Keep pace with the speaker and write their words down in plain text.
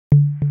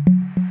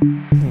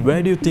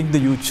where do you think the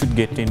youth should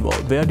get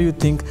involved? Where do you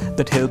think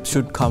that help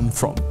should come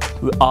from?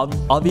 Is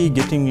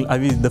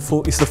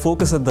the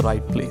focus at the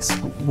right place?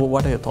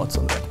 What are your thoughts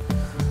on that?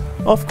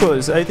 Of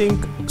course, I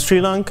think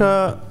Sri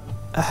Lanka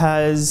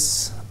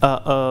has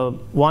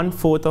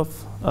 1/4 of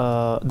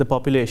the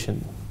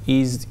population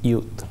is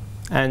youth,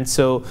 and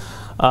so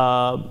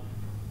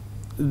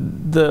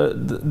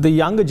the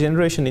younger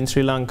generation in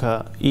Sri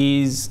Lanka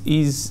is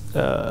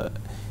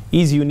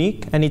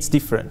unique and it's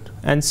different,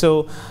 and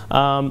so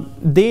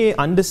they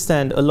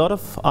understand, a lot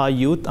of our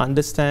youth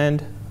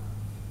understand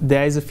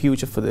there is a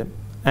future for them,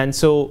 and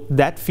so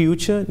that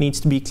future needs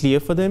to be clear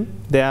for them.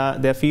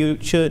 Their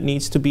future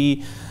needs to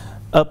be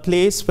a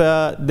place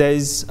where there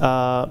is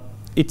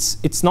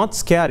it's not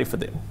scary for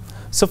them.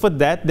 So for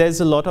that, there's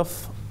a lot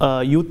of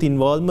youth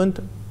involvement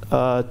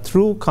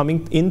through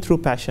coming in through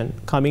passion,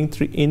 coming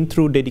in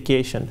through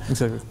dedication.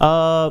 Exactly.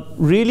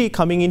 Really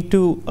coming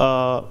into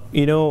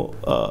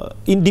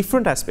in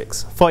different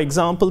aspects. For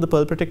example, the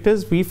Pearl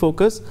Protectors, we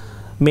focus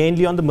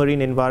mainly on the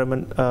marine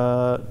environment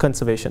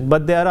conservation,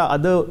 but there are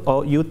other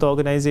youth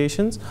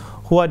organizations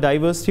who are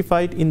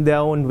diversified in their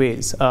own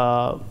ways.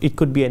 It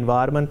could be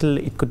environmental,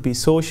 it could be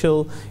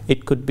social,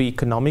 it could be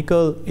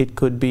economical, it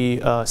could be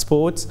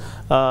sports.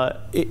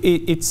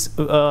 It's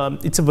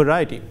a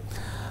variety.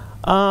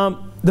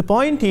 The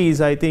point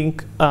is, I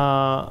think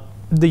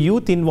the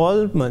youth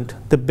involvement,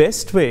 the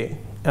best way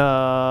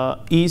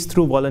is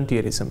through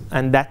volunteerism,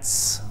 and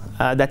that's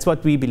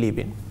what we believe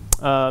in.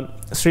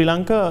 Sri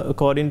Lanka,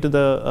 according to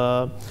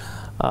the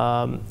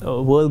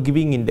World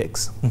Giving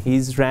Index,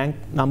 is ranked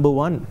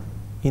 #1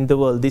 in the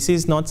world. This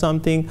is not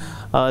something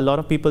a lot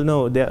of people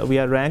know. We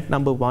are ranked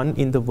 #1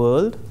 in the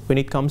world when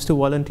it comes to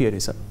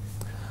volunteerism.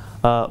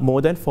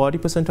 More than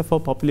 40% of our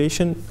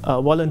population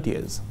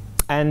volunteers.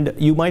 And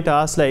you might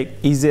ask, like,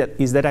 is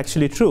that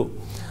actually true?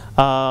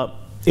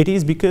 It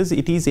is because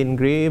it is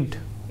engraved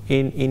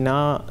in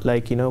our,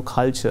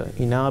 culture,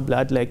 in our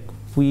blood. Like,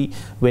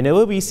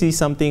 whenever we see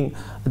something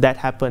that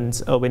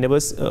happens, or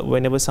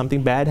whenever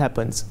something bad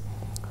happens,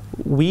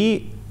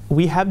 we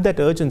have that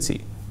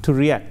urgency to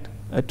react,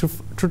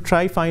 to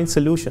try find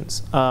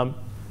solutions.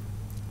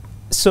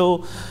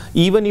 So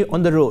even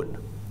on the road,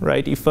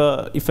 right?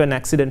 If an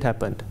accident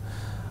happened,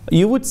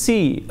 you would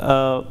see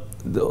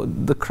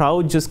the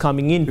crowd just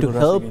coming in to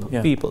help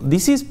people.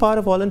 This is part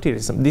of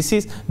volunteerism. This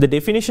is the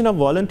definition of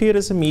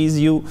volunteerism: is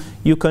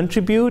you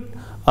contribute,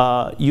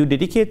 you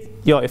dedicate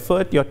your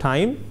effort, your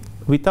time,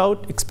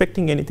 without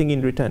expecting anything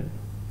in return.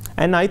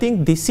 And I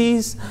think this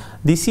is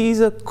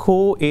a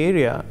core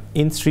area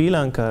in Sri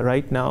Lanka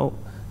right now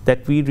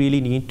that we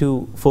really need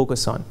to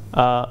focus on.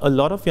 A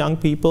lot of young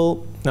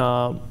people,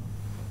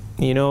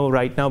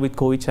 right now with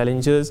COVID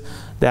challenges,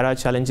 there are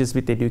challenges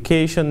with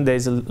education,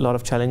 there's a lot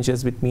of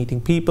challenges with meeting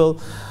people.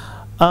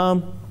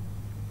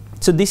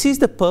 So this is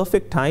the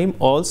perfect time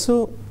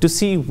also to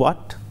see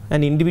what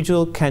an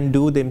individual can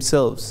do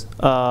themselves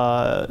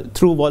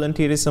through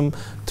volunteerism,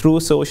 through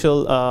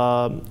social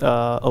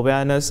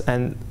awareness,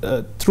 and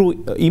through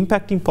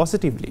impacting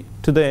positively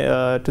to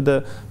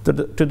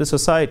the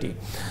society.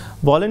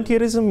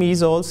 Volunteerism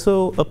is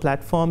also a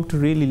platform to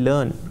really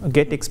learn,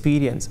 get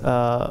experience.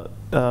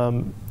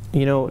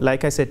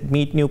 Like I said,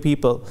 meet new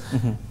people,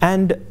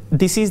 and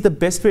this is the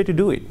best way to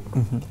do it.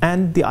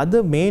 And the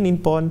other main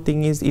important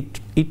thing is it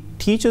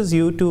teaches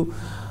you to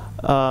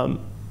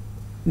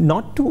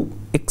not to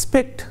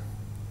expect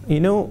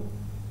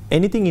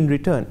anything in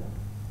return.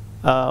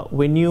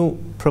 When you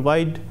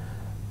provide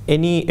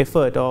any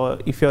effort, or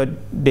if you're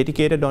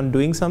dedicated on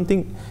doing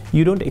something,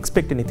 you don't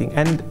expect anything.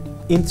 And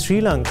in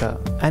Sri Lanka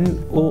and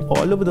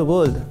all over the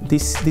world,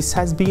 this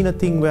has been a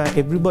thing where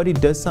everybody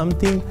does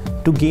something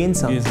to gain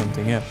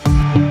something.